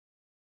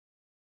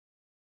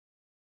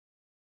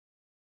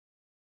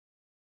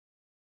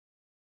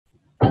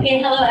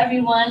Okay, hello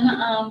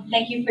everyone.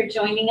 Thank you for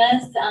joining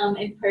us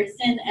in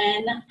person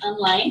and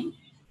online.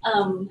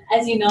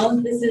 As you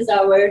know, this is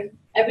our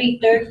every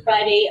third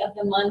Friday of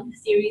the month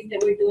series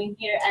that we're doing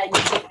here at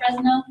UC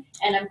Fresno,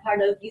 and I'm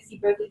part of UC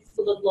Berkeley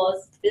School of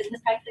Law's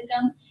Business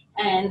Practicum,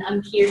 and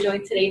I'm here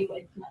joined today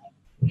with my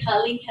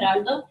colleague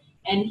Gerardo,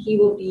 and he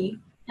will be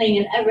playing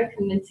an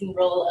ever-convincing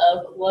role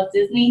of Walt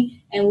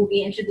Disney, and we'll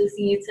be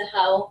introducing you to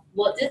how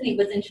Walt Disney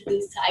was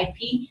introduced to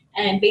IP,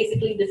 and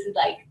basically this is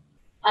like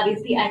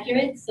obviously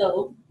accurate,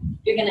 so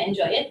you're gonna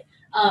enjoy it.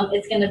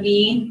 It's gonna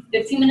be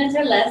 15 minutes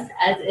or less,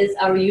 as is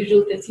our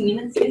usual 15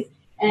 minutes,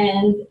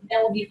 and then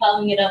we'll be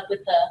following it up with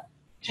a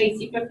trade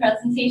secret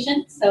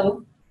presentation.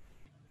 So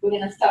we're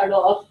gonna start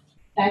off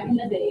back in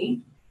the day.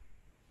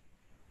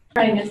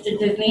 All right, Mr.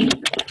 Disney,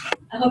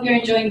 I hope you're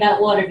enjoying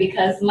that water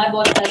because my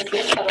boss says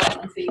get shut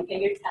off until you pay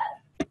your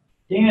tab.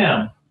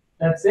 Damn,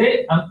 that's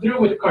it? I'm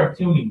through with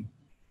cartooning.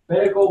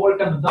 Better go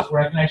work on the dock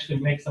where I can actually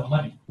make some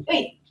money.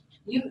 Wait,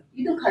 you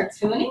do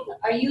cartooning?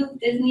 Are you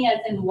Disney as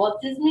in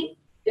Walt Disney,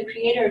 the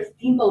creator of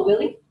Steamboat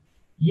Willie?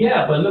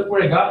 Yeah, but look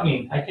where it got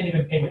me. I can't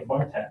even pay my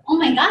bar tab. Oh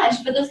my gosh,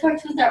 but those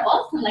cartoons are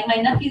awesome. Like my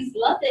nephews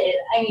love it.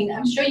 I mean,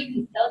 I'm sure you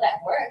can sell that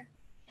work.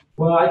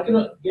 Well, I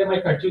can get my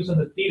cartoons in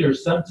the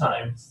theaters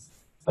sometimes,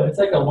 but it's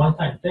like a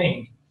one-time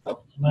thing.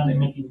 So I'm not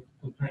making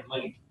concurrent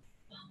money.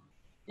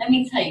 Let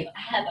me tell you, I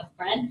have a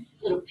friend,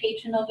 a little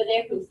patron over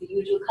there who's the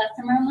usual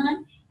customer of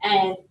mine,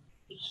 and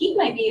he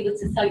might be able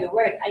to sell your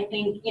work. I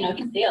think,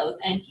 he sales,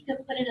 and he could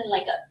put it in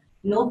like a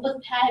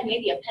notebook pad,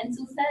 maybe a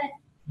pencil set.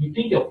 You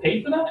think he'll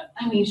pay for that?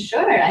 I mean,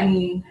 sure. I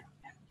mean,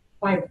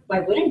 why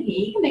wouldn't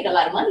he? He can make a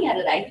lot of money out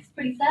of that. He's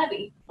pretty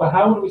savvy. But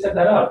how would we set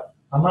that up?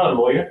 I'm not a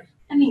lawyer.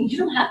 I mean, you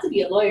don't have to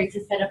be a lawyer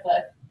to set up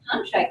a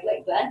contract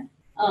like that.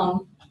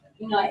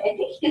 I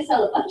think he can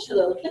sell a bunch of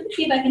those. Let me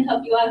see if I can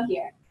help you out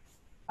here.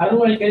 How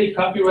do I get a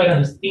copyright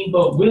on a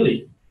Steamboat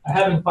Willie? I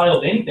haven't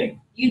filed anything.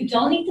 You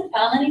don't need to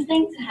file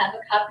anything to have a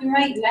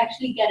copyright. You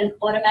actually get an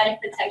automatic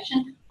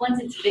protection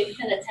once it's fixed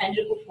in a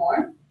tangible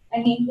form. I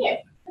mean, here,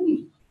 let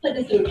me put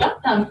this little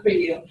drop down for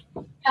you.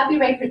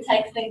 Copyright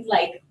protects things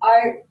like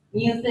art,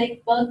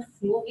 music, books,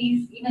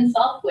 movies, even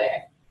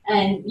software.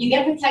 And you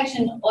get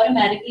protection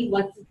automatically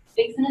once it's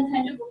fixed in a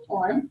tangible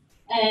form.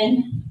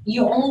 And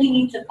you only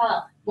need to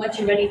file once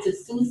you're ready to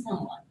sue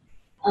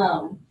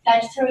someone.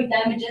 Statutory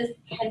damages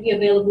can be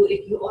available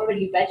if you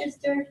already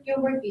registered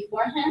your work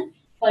beforehand,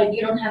 but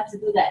you don't have to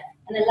do that.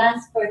 And it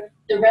lasts for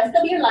the rest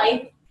of your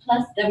life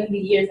plus 70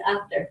 years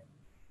after.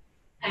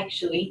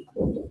 Actually,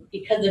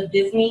 because of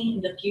Disney,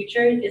 in the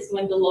future is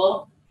when the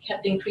law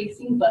kept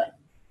increasing, but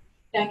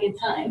back in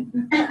time,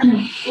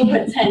 we'll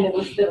pretend it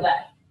was still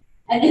that.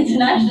 And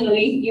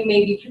internationally, you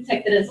may be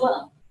protected as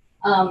well.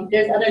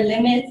 There's other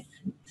limits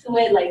to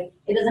it, like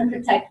it doesn't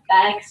protect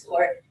facts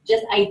or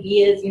just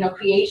ideas,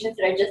 creations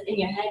that are just in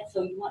your head,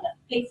 so you want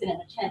to fix it in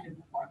a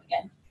tangible form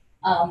again.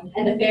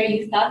 And the fair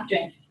use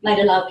doctrine might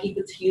allow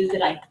people to use it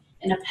like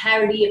in a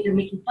parody if they're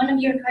making fun of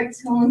your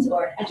cartoons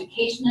or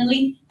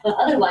educationally, but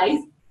otherwise,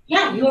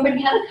 yeah, you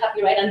already have a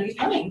copyright on these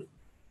drawings.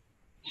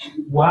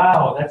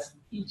 Wow, that's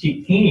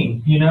peachy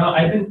keen.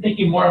 I've been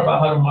thinking more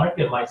about how to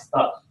market my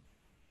stuff.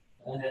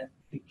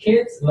 The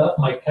kids love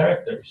my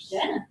characters.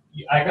 Yeah.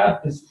 I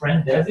got this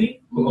friend,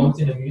 Desi, who owns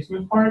an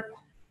amusement park.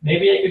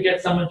 Maybe I could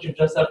get someone to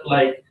dress up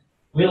like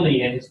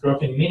Willie and his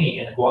girlfriend Minnie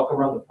and walk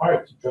around the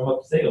park to drum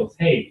up sales.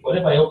 Hey, what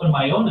if I open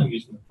my own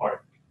amusement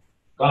park?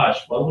 Gosh,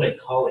 what would I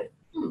call it?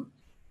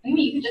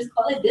 Maybe you could just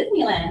call it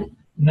Disneyland.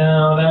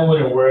 No, that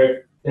wouldn't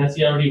work.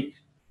 Desi already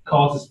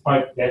calls his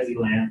park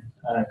Desiland.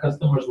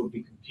 Customers would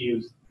be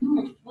confused.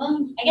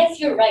 Well, I guess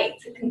you're right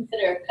to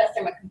consider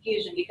customer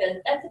confusion because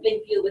that's a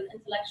big deal with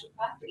intellectual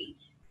property.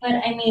 But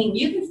I mean,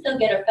 you can still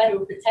get a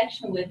federal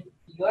protection with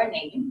your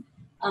name.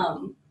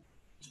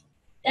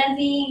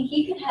 Desi,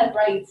 he could have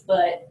rights,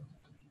 but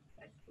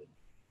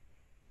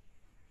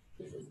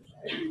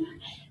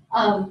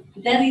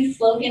Desi's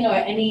slogan or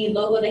any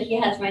logo that he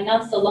has right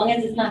now, so long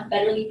as it's not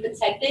federally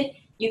protected,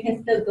 you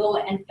can still go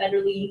and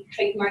federally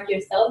trademark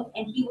yourself,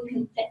 and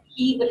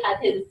he would have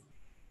his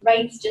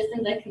rights just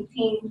in the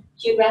contained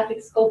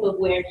geographic scope of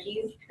where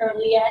he's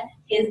currently at,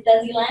 his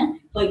Desiland.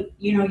 But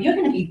you're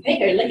going to be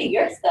bigger. Look at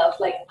your stuff.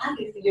 Like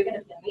obviously, you're going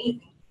to be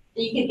amazing.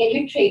 So you can get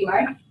your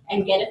trademark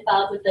and get it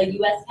filed with the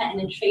U.S.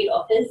 Patent and Trade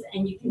Office,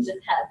 and you can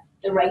just have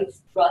the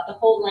rights throughout the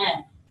whole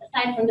land,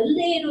 aside from the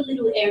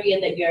little area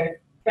that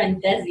your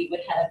friend Desi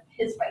would have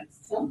his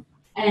rights to.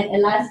 And it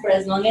lasts for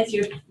as long as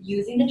you're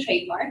using the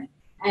trademark,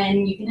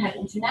 and you can have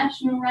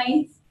international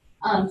rights.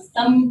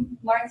 Some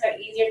marks are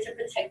easier to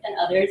protect than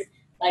others.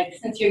 Like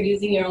since you're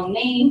using your own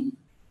name,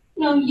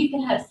 you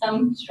can have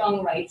some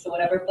strong rights or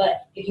whatever,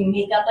 but if you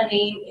make up a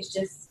name, it's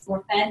just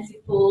more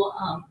fanciful.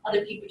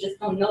 Other people just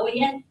don't know it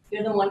yet.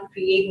 You're the one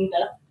creating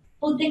the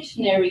whole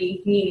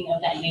dictionary meaning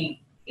of that name.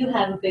 You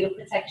have a bigger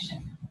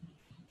protection.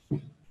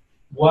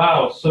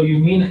 Wow, so you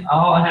mean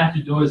all I have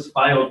to do is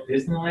file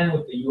Disneyland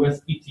with the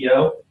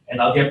USPTO and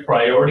I'll get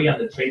priority on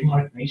the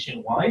trademark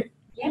nationwide?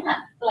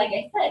 Yeah, like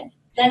I said,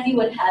 Desi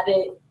would have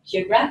it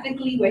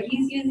geographically where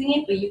he's using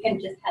it, but you can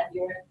just have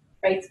your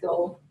rights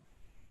go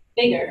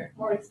bigger,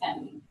 more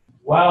expanding.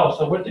 Wow,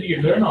 so where did you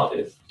learn all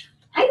this?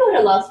 I go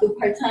to law school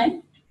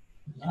part-time.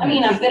 I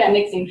mean, I'm good at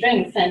mixing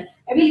drinks, and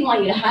I really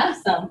want you to have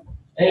some.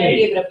 And be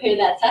Hey, able to pay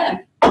that tab.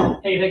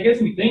 hey, that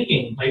gets me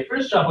thinking. My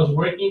first job was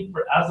working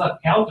for Azad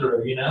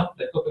Calderer, you know,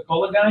 the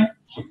Coca-Cola guy.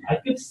 I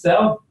could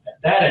sell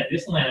that at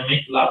Disneyland and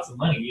make lots of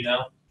money, you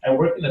know. I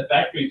work in the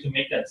factory to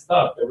make that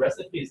stuff. The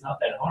recipe is not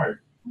that hard.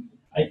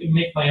 I could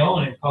make my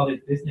own and call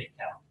it Disney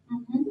Cal.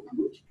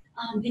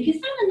 Did you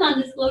sign a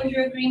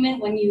non-disclosure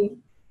agreement when you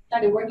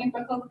started working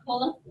for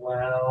Coca-Cola?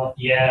 Well,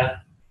 yeah.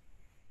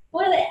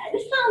 Well,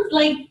 this sounds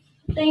like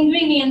the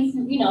ingredients,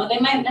 you know, they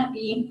might not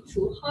be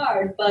too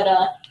hard, but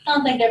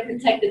sounds like they're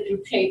protected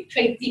through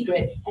trade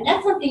secret. And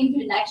that's something you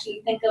can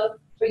actually think of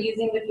for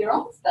using with your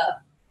own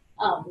stuff.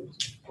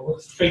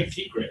 What's trade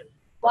secret?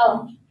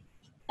 Well,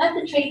 not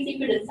the trade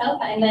secret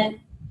itself, I meant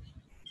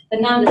the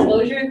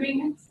non-disclosure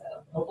agreement. So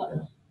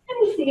Okay. let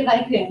me see if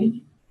I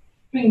can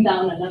bring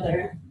down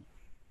another.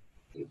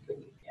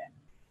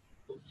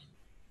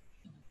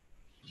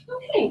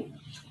 Okay.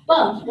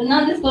 Well, the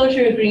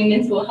non-disclosure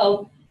agreements will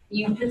help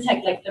you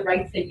protect like the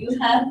rights that you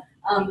have,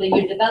 that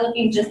you're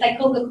developing, just like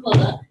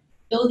Coca-Cola.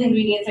 Those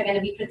ingredients are going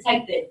to be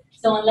protected.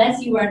 So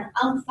unless you were an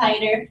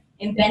outsider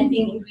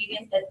inventing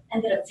ingredients that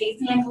ended up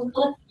tasting like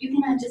Coca-Cola, you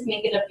cannot just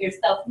make it up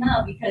yourself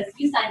now because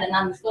you signed a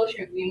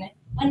non-disclosure agreement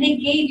when they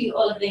gave you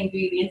all of the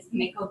ingredients to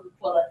make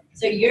Coca-Cola.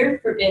 So you're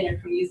forbidden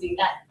from using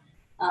that.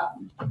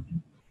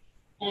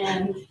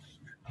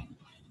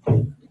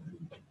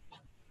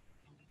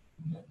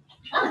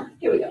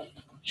 Here we go.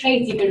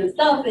 Trade secret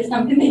itself is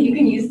something that you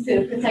can use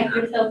to protect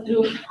yourself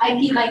through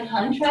IP by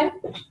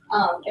contract.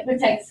 It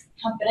protects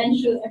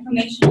confidential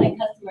information like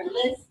customer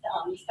lists.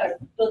 You start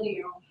building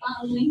your own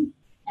following,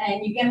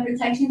 and you get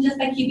protection just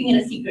by keeping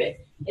it a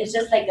secret. It's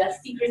just like a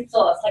secret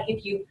sauce. Like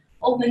if you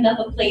opened up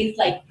a place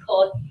like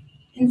called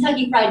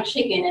Kentucky Fried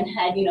Chicken and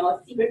had, you know,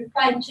 a secret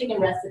fried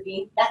chicken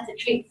recipe, that's a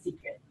trade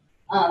secret.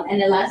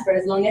 And it lasts for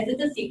as long as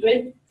it's a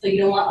secret, so you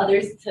don't want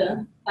others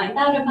to find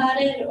out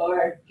about it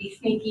or be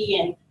sneaky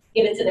and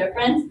give it to their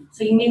friends.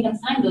 So you made them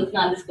sign those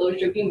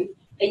non-disclosure agreements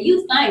that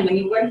you signed when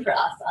you worked for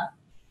ASA.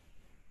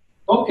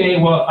 Okay,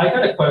 well, I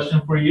got a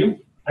question for you.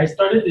 I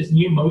started this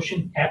new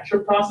motion capture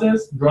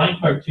process, drawing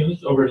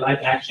cartoons over live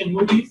action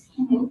movies.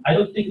 I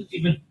don't think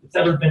it's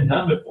ever been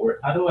done before.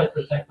 How do I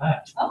protect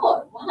that?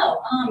 Oh,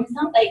 wow. It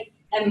sounds like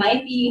that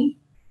might be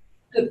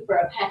good for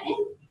a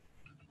patent.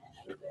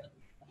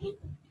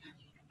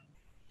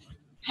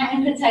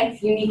 Patent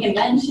protects unique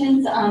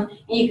inventions, and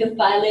you can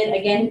file it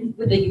again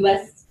with the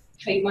U.S.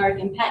 Trademark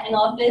and Patent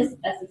Office.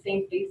 That's the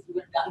same place you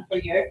would have gotten for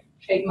your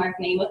trademark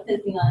name of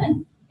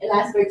Disneyland. It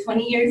lasts for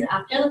 20 years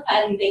after the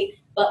patent date,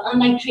 but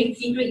unlike trade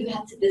secret, you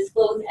have to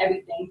disclose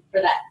everything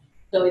for that.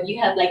 So if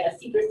you have like a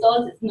secret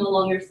sauce, it's no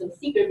longer so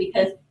secret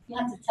because you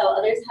have to tell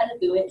others how to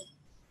do it,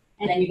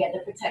 and then you get the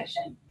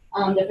protection.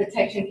 The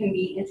protection can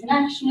be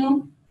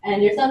international,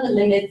 and there's other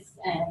limits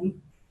and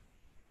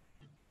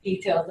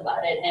details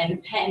about it,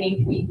 and patenting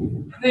can be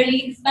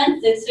pretty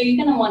expensive, so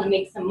you're gonna want to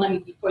make some money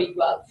before you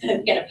go out to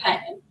get a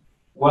patent.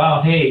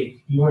 Wow,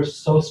 hey, you are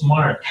so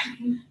smart.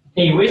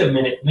 Hey, wait a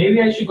minute.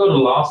 Maybe I should go to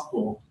law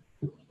school.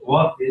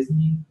 Walt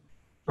Disney,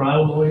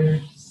 trial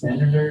lawyer,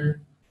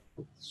 senator,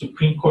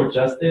 Supreme Court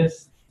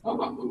justice.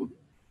 Oh.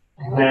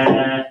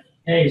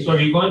 Hey, so are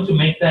you going to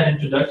make that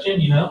introduction,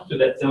 you know, to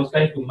that sales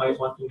guy who might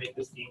want to make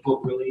the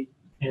steamboat really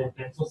in a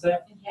pencil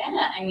set?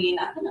 Yeah, I mean,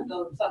 I'm gonna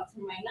go talk to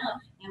him right now,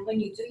 and when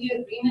you do your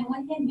agreement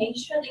with him, make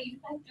sure that you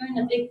factor in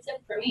a big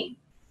tip for me.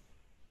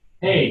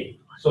 Hey,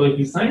 so if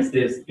he signs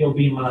this, he'll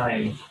be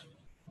my...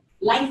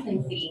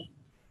 Licensee.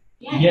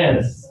 Yeah.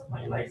 Yes,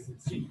 my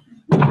licensee.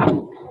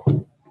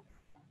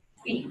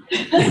 See.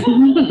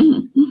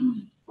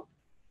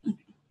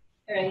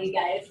 All right, you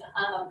guys.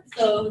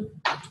 So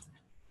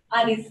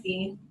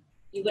obviously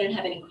you wouldn't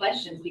have any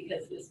questions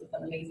because this was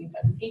an amazing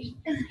presentation.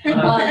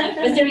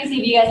 But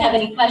seriously, if you guys have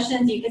any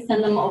questions, you can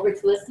send them over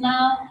to us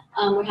now.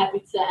 We're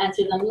happy to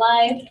answer them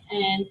live,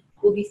 and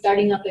we'll be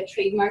starting up a a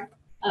trade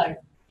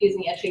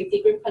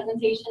secret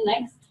presentation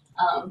next.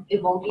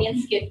 It won't be in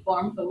skit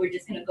form, but we're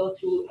just going to go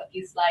through a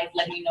few slides,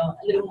 letting you know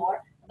a little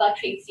more about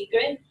trade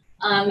secret.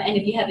 And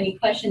if you have any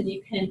questions,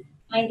 you can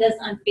find us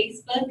on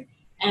Facebook,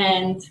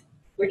 and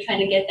we're trying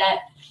to get that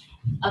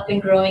up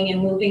and growing and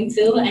moving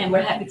too, and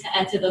we're happy to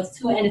answer those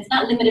too. And it's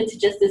not limited to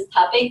just this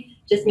topic.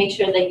 Just make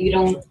sure that you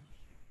don't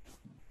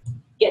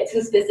get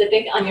too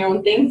specific on your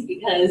own things,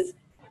 because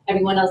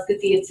everyone else could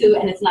see it too,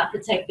 and it's not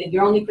protected.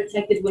 You're only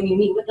protected when you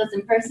meet with us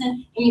in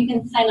person, and you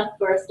can sign up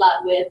for a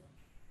slot with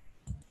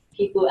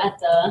people at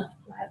the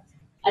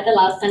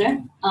Law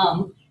Center.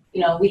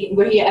 You know,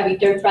 we're here every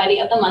third Friday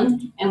of the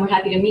month, and we're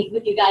happy to meet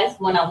with you guys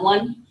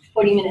one-on-one,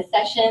 40-minute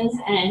sessions,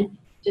 and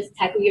just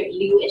tackle your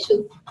legal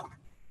issues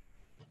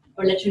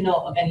or let you know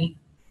of any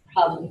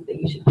problems that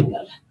you should think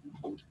of.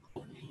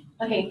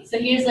 Okay, so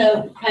here's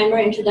a primer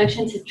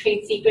introduction to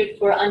trade secret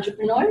for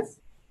entrepreneurs.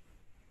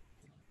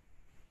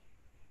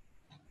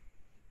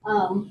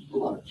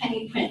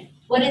 Tiny print.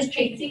 What is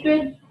trade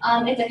secret?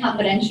 It's a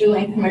confidential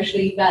and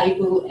commercially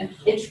valuable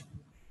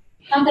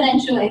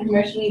confidential and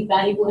commercially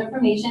valuable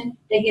information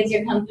that gives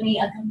your company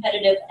a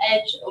competitive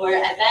edge or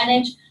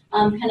advantage,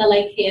 kind of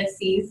like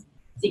KFC's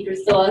secret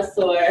sauce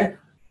or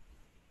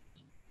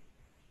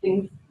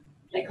things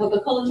like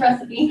Coca-Cola's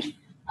recipe,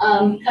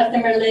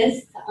 customer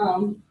lists,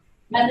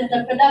 methods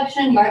of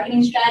production,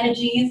 marketing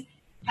strategies,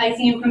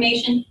 pricing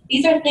information.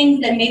 These are things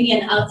that maybe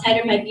an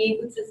outsider might be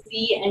able to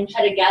see and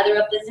try to gather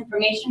up this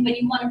information, but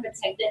you want to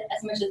protect it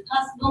as much as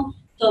possible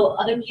so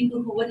other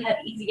people who would have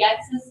easy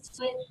access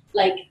to it,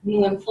 like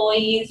new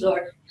employees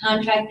or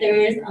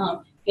contractors,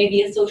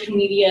 maybe a social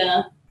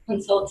media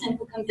consultant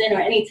who comes in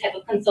or any type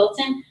of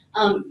consultant,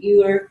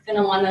 you're going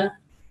to want to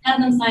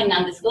have them sign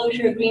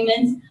non-disclosure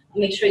agreements.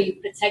 Make sure you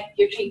protect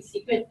your trade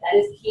secret. That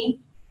is key.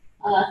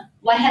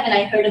 Why haven't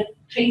I heard of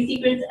trade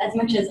secrets as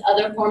much as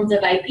other forms of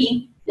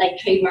IP, like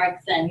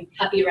trademarks and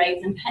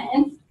copyrights and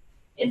patents?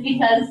 It's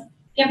because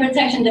their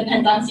protection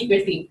depends on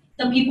secrecy.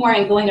 So people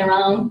aren't going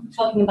around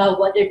talking about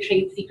what their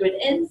trade secret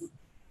is.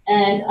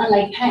 And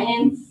unlike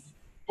patents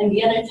and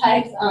the other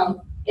types,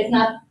 it's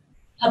not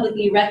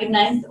publicly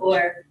recognized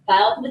or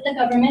filed with the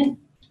government.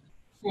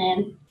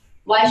 And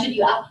why should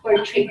you opt for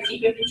trade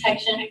secret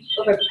protection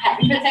over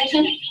patent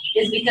protection?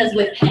 Is because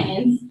with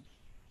patents,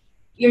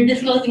 you're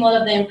disclosing all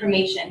of the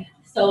information.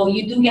 So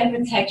you do get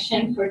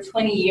protection for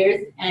 20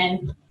 years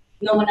and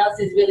no one else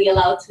is really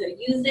allowed to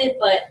use it.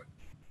 But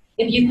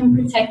if you can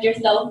protect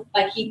yourself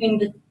by keeping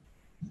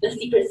the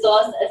secret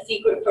sauce a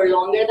secret for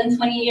longer than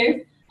 20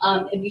 years,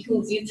 it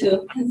behooves you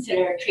to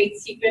consider a trade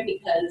secret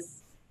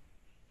because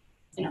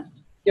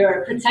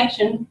your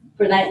protection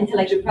for that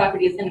intellectual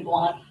property is going to go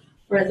on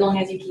for as long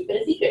as you keep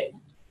it a secret.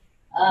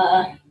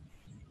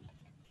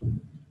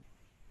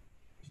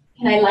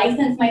 Can I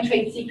license my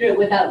trade secret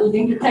without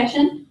losing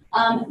protection?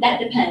 That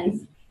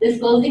depends.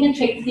 Disclosing a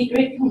trade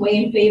secret can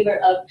weigh in favor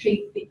of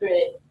trade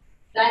secret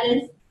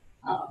status.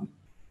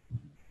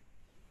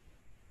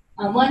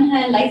 On one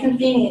hand,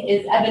 licensing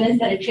is evidence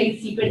that a trade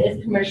secret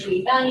is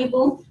commercially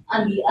valuable.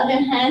 On the other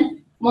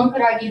hand, one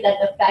could argue that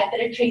the fact that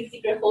a trade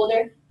secret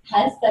holder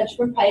has such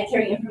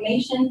proprietary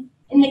information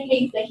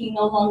indicates that he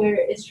no longer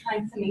is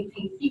trying to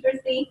maintain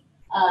secrecy.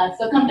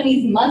 So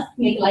companies must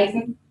make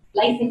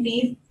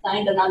licensees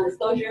sign the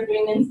non-disclosure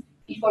agreements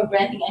before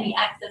granting any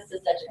access to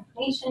such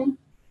information.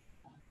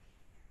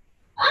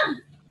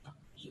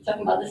 Keep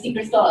talking about the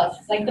secret sauce.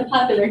 It's like the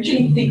popular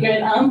trade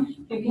secret.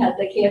 If you have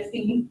the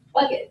KFC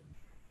bucket.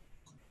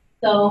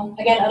 So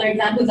again, other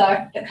examples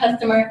are the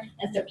customer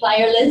and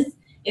supplier list.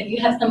 If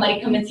you have somebody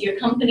come into your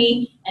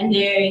company and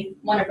they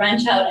want to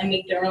branch out and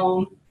make their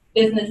own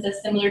business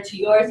that's similar to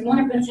yours, you want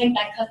to protect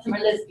that customer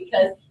list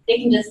because they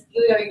can just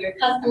steal your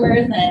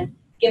customers and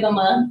give them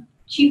a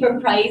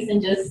cheaper price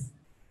and just,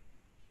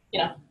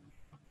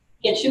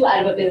 get you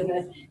out of a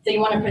business. So you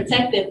want to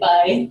protect it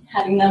by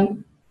having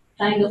them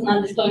sign those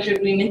non-disclosure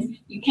agreements.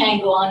 You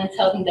can't go on and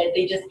tell them that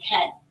they just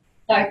can't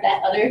start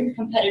that other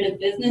competitive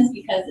business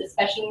because,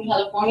 especially in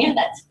California,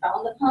 that's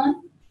frowned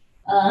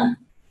upon.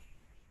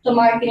 So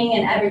marketing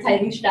and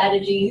advertising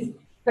strategies,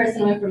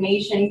 personal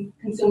information,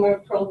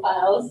 consumer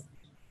profiles,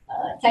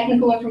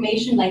 technical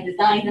information like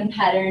designs and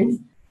patterns,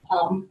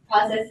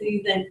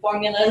 processes and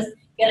formulas.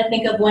 You gotta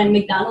think of when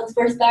McDonald's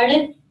first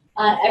started.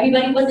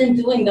 Everybody wasn't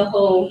doing the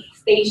whole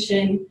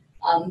station,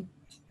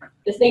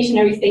 the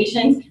stationary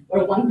stations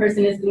where one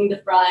person is doing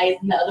the fries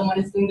and the other one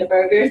is doing the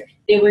burgers.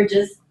 They were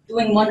just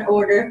doing one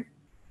order,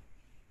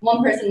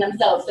 one person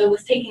themselves, so it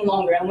was taking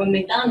longer. And when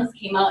McDonald's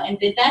came out and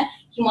did that,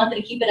 he wanted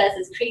to keep it as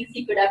his trade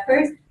secret at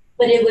first,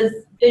 but it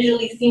was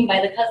visually seen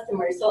by the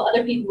customers, so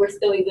other people were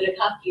still able to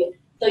copy it.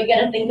 So you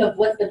gotta think of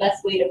what's the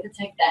best way to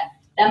protect that.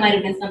 That might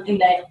have been something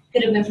that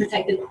could have been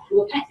protected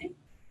through a patent.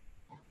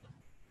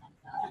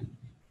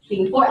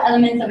 The 4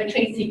 elements of a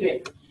trade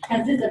secret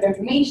consists of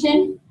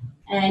information,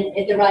 and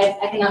it derives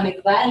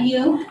economic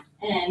value,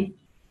 and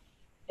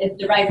it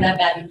derives that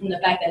value from the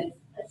fact that it's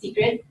a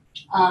secret.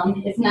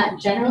 It's not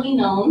generally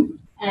known,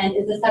 and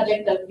is the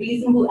subject of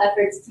reasonable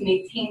efforts to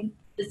maintain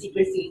the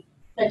secrecy,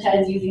 such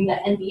as using the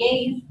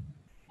NDAs,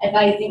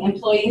 advising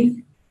employees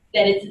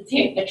that it's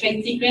a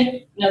trade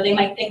secret. They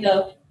might think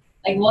of,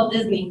 like Walt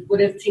Disney would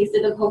have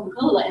tasted the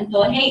Coca-Cola and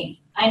thought, hey,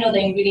 I know the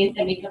ingredients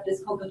that make up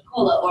this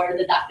Coca-Cola or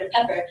the Dr.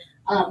 Pepper,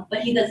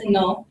 but he doesn't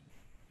know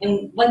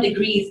in what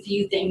degrees to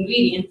use the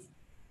ingredients.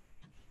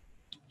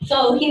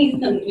 So he needs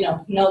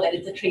to know that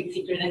it's a trade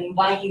secret and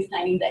why he's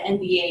signing the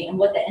NDA and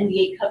what the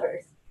NDA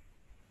covers.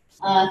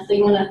 So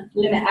you want to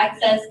limit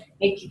access,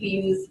 make people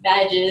use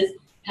badges,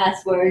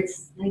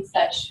 passwords, and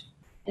such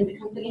in the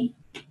company.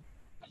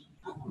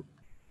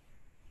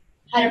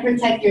 How to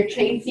protect your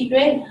trade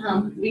secret,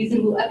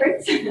 reasonable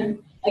efforts.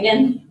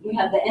 Again, we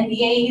have the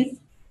NDAs,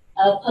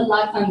 put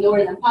locks on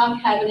doors and file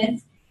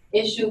cabinets,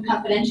 issue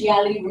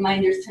confidentiality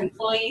reminders to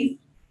employees,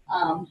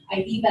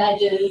 ID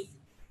badges,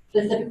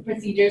 specific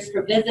procedures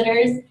for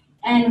visitors.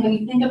 And when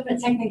you think of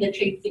protecting the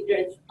trade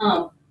secrets,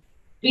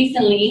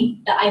 recently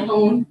the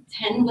iPhone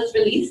 10 was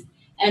released,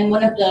 and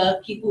one of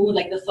the people,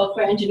 like the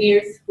software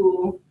engineers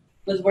who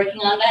was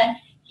working on that,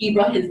 he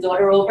brought his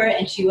daughter over,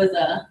 and she was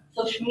a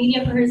social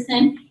media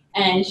person,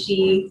 and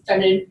she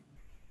started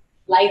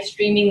live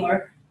streaming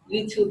or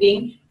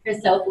YouTubing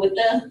herself with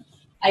the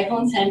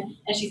iPhone 10,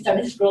 and she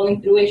started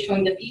scrolling through it,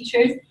 showing the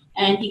features,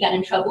 and he got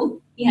in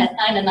trouble. He had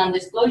signed a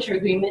non-disclosure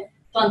agreement.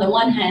 So on the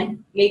one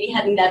hand, maybe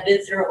having that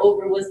visitor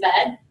over was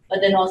bad, but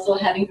then also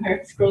having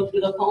her scroll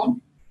through the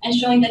phone and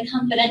showing the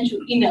confidential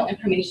email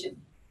information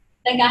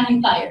that got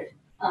him fired.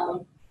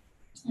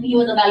 He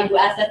was a valuable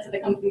asset to the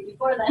company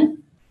before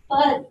then,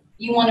 but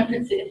you want to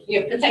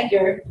protect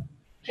your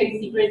trade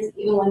secrets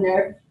even when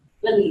they're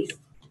released.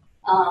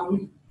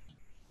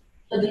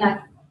 So do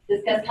not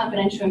discuss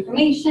confidential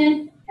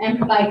information and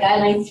provide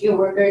guidelines to your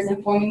workers,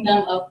 informing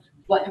them of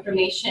what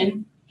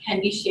information can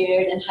be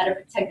shared and how to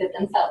protect it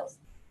themselves.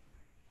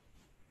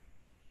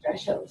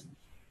 Thresholds.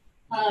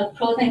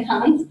 Pros and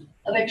cons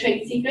of a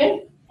trade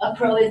secret. A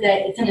pro is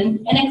that it's an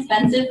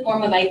inexpensive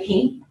form of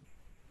IP.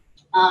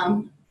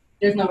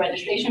 There's no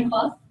registration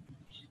cost,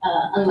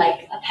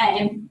 unlike a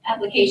patent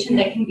application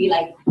that can be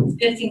like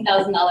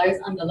 $15,000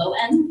 on the low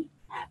end.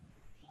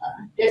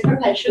 There's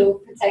perpetual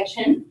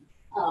protection,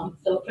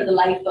 so for the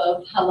life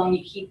of how long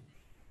you keep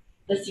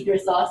the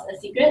secret sauce a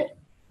secret,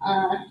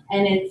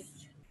 and it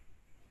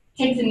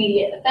takes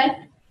immediate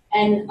effect,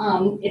 and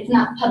it's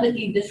not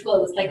publicly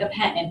disclosed like a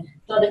patent,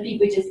 so other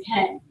people just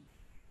can't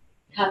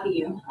copy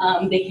you.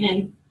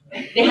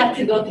 They have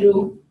to go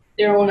through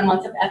their own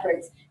amounts of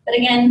efforts. But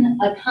again,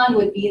 a con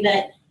would be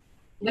that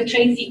with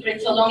trade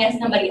secrets, so long as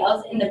somebody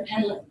else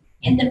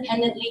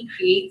independently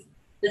creates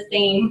the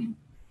same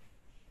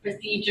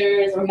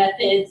procedures or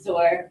methods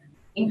or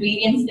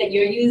ingredients that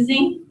you're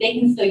using, they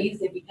can still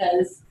use it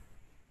because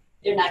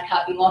they're not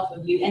copying off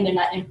of you and they're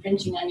not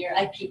infringing on your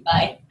IP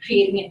by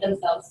creating it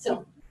themselves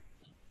too.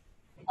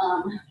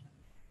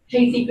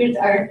 Trade secrets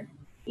are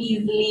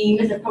easily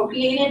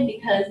misappropriated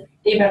because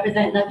they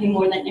represent nothing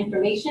more than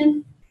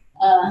information.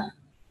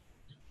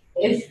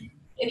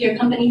 If your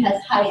company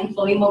has high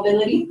employee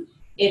mobility,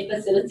 it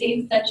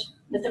facilitates such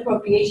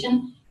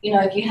misappropriation. You know,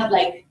 if you have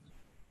like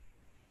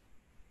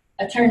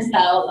a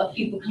turnstile of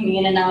people coming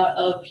in and out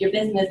of your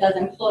business as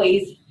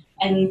employees,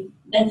 and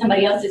then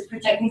somebody else is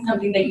protecting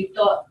something that you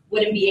thought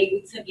wouldn't be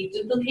able to be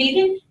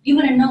duplicated, you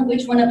wouldn't know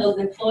which one of those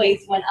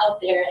employees went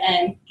out there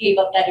and gave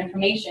up that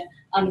information.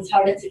 It's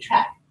harder to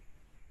track.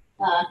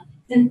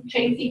 Since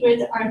trade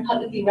secrets aren't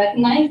publicly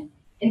recognized,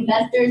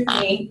 investors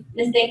may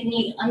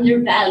mistakenly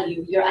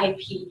undervalue your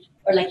IP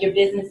or like your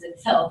business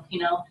itself, you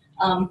know.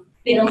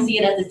 They don't see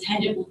it as a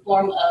tangible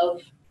form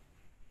of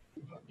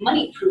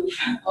money proof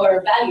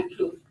or value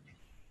proof.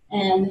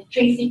 And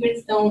trade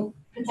secrets don't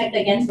protect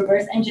against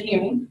reverse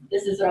engineering.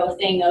 This is what I was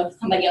saying of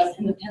somebody else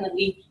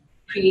independently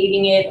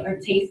creating it or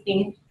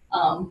tasting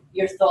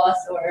your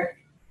sauce or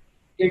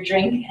your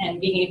drink and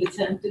being able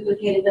to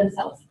duplicate it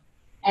themselves.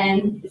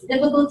 And it's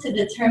difficult to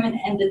determine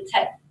and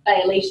detect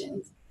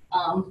violations.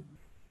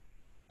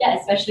 Yeah,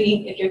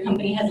 especially if your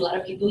company has a lot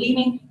of people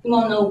leaving, you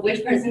won't know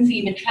which person to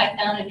even track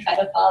down and try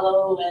to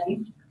follow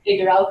and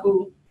figure out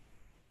who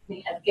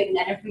may have given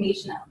that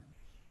information out.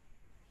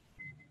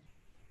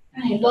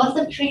 All right, loss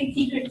of trade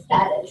secret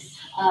status,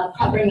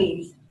 proper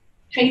means.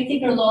 Trade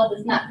secret law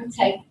does not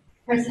protect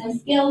personal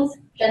skills,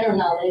 general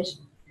knowledge,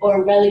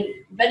 or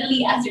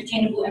readily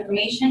ascertainable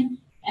information.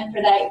 And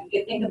for that, you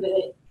can think of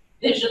it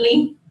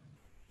visually,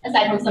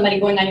 aside from somebody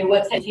going on your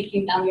website,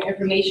 taking down your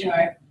information,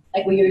 or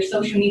like with your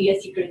social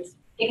media secrets.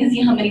 They can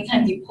see how many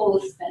times you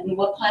post and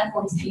what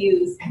platforms to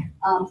use.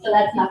 So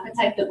that's not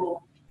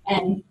protectable.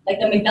 And like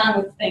the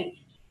McDonald's thing,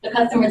 the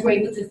customers were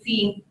able to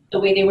see the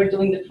way they were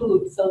doing the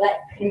food, so that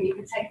couldn't be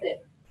protected.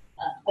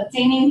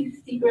 Obtaining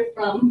secret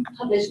from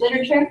published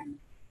literature,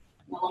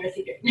 no longer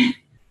secret.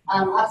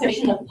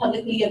 Observation of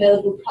publicly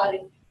available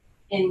product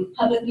in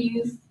public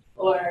use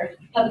or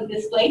public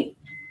display.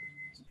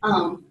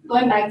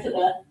 Going back to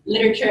the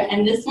literature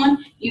and this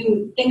one,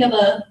 you think of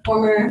a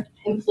former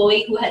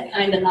employee who had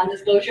signed a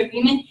non-disclosure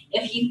agreement.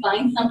 If he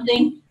finds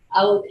something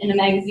out in a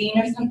magazine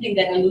or something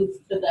that alludes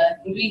to the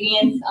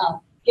ingredients,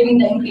 giving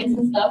the ingredients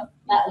and stuff,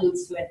 not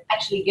alludes to it,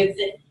 actually gives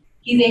it,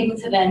 he's able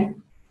to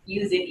then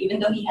use it even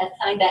though he had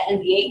signed that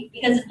NDA,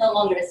 because it's no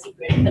longer a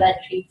secret, but that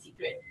trade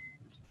secret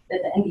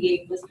that the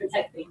NDA was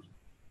protecting.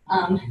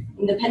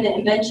 Independent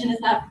invention is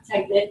not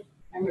protected,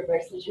 and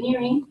reverse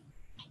engineering,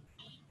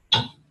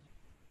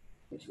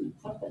 which we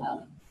talked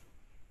about.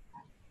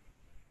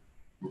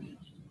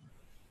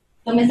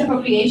 So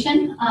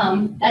misappropriation,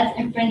 that's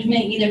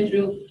infringement either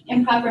through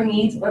improper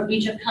means or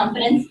breach of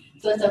confidence.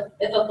 So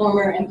if a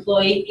former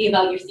employee gave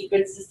out your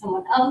secrets to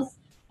someone else.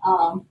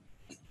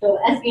 So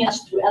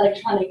espionage through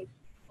electronic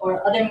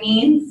or other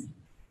means.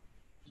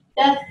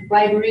 Theft,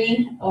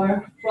 bribery,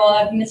 or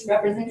fraud,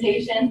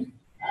 misrepresentation.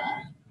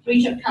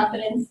 Breach of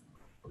confidence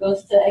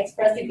goes to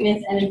express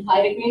agreements and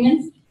implied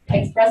agreements.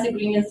 Express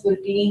agreements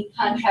would be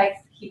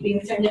contracts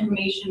keeping certain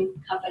information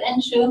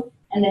confidential,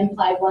 and the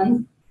implied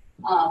ones.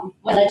 One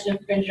alleged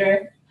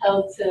infringer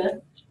held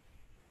to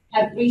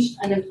have breached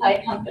an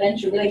implied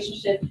confidential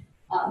relationship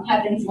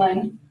happens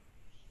when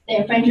the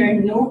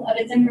infringer knew of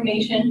its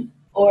information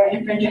or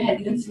infringer had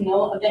reason to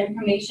know of the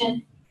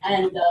information,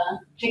 and the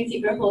trade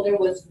secret holder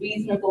was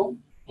reasonable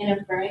in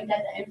inferring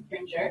that the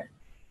infringer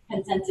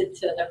consented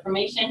to the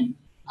information.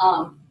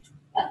 I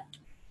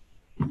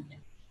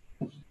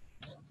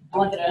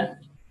wanted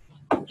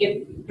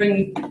to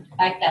bring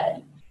back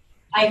that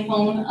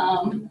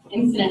iPhone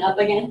incident up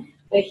again,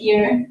 but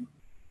here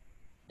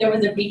there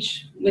was a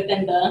breach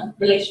within the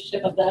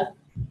relationship of the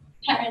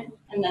parent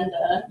and then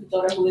the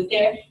daughter who was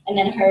there, and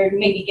then her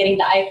maybe getting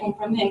the iPhone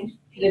from him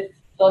could have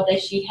thought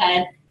that she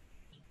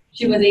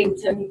was able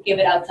to give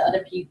it out to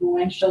other people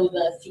and show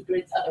the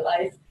secrets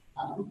otherwise.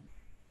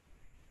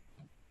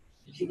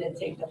 She did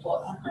take the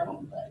fault on her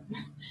own,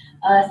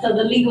 but so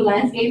the legal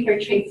landscape for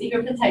trade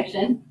secret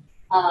protection,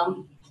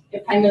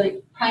 they're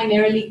primarily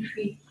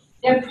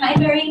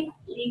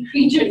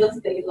creatures of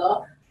state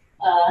law.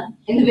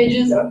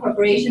 Individuals or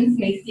corporations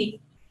may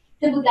seek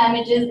civil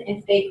damages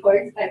in state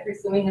courts by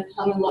pursuing a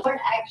common law court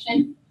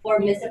action for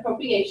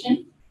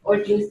misappropriation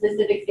or through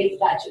specific state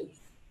statutes.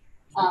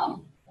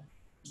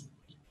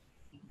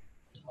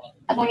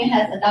 California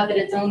has adopted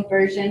its own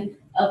version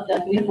of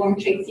the Uniform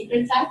Trade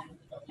Secrets Act,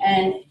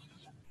 and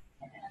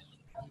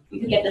you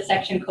can get the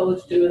section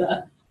codes through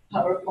the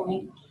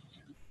PowerPoint.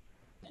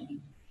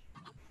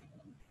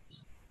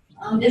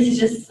 This is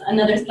just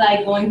another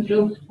slide going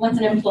through once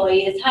an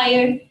employee is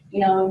hired,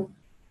 the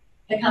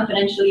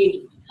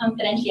confidentiality, I'm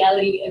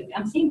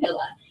saying a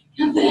lot,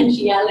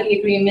 confidentiality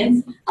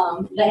agreements,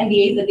 the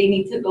NDAs that they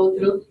need to go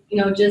through,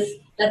 just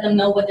let them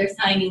know what they're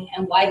signing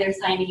and why they're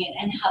signing it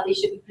and how they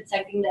should be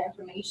protecting the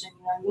information.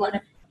 You want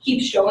to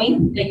keep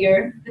showing that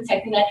you're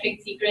protecting that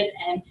trade secret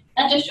and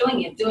not just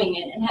showing it, doing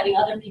it, and having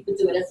other people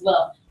do it as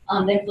well.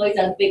 The employees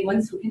are the big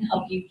ones who can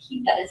help you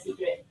keep that a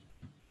secret.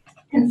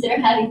 Consider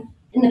having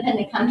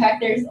independent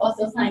contractors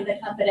also sign the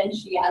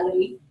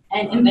confidentiality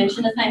and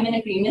invention assignment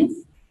agreements.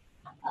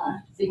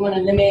 So you want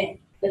to limit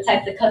the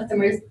types of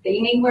customers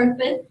they may work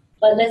with.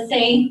 But let's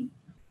say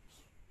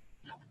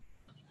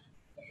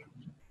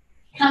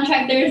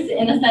contractors,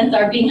 in a sense,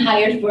 are being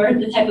hired for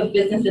the type of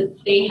business that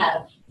they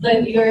have. So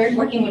if you're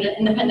working with an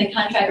independent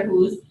contractor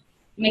who's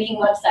making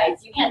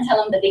websites, you can't tell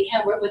them that they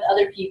can't work with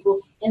other people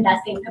in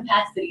that same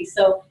capacity.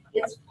 So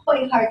it's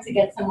quite hard to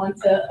get someone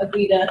to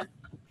agree to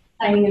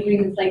signing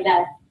agreements like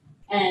that.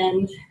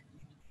 And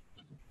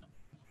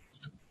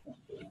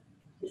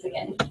just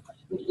again,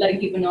 letting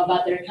people know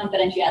about their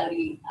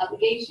confidentiality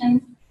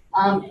obligations.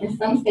 In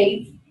some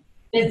states,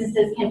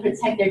 businesses can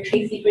protect their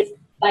trade secrets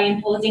by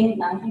imposing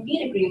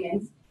non-compete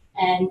agreements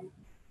and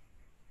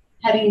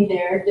having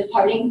their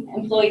departing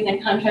employees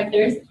and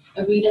contractors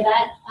agree to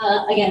that.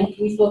 Again,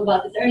 we spoke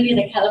about this earlier,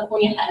 that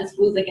California has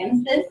rules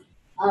against this.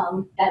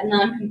 That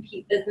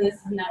non-compete business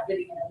is not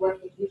really going to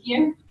work with you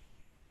here.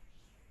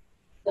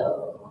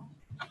 So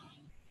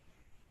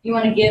you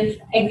want to give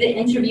exit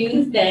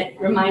interviews that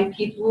remind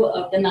people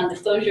of the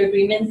non-disclosure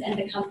agreements and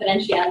the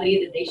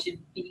confidentiality that they should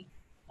be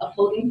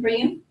upholding for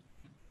you.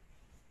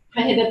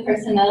 Prohibit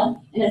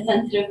personnel in a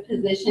sensitive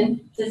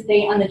position to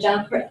stay on the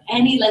job for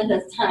any length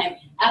of time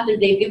after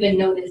they've given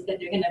notice that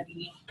they're going to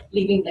be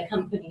leaving the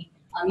company.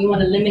 You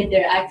want to limit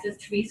their access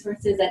to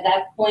resources at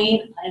that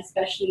point,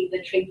 especially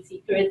the trade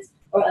secrets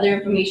or other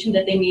information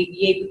that they may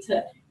be able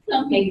to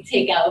maybe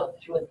take out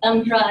through a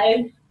thumb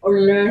drive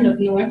or learn of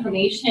new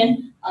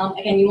information.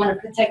 Again, you want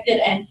to protect it,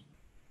 and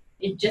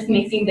it just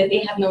may seem that they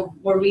have no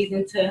more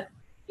reason to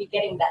be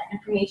getting that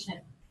information.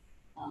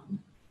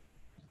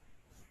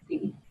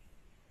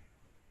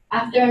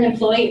 After an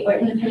employee or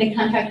independent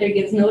contractor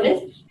gives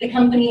notice, the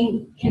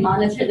company can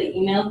monitor the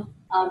email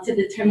to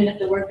determine if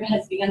the worker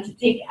has begun to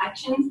take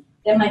actions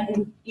that might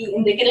be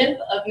indicative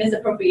of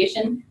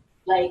misappropriation,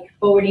 like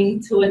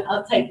forwarding to an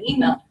outside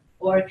email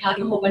or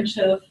copying a whole bunch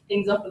of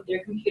things off of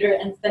their computer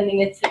and sending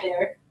it to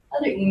their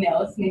other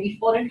emails, maybe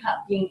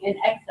photocopying in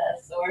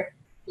excess or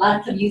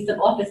lots of use of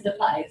office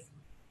supplies.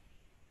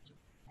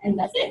 And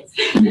that's it.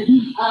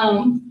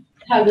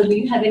 However, do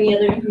you have any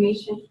other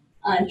information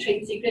on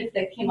trade secrets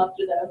that came up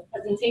through the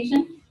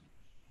presentation?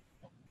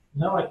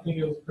 No, I think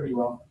it was pretty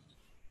well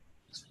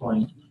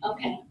explained.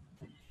 Okay.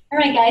 All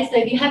right, guys, so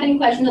if you have any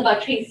questions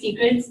about trade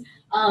secrets,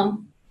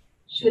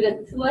 shoot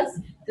it to us.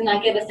 Do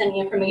not give us any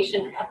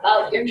information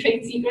about your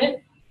trade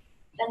secret.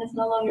 Then it's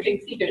no longer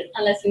trade secret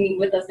unless you meet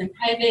with us in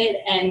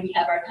private and we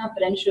have our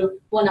confidential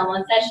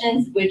one-on-one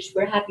sessions, which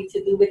we're happy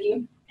to do with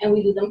you. And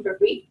we do them for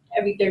free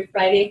every third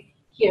Friday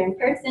here in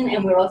person.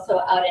 And we're also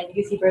out in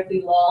UC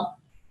Berkeley Law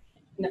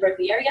in the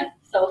Berkeley area.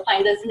 So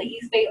find us in the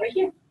East Bay or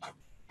here.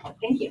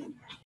 Thank you.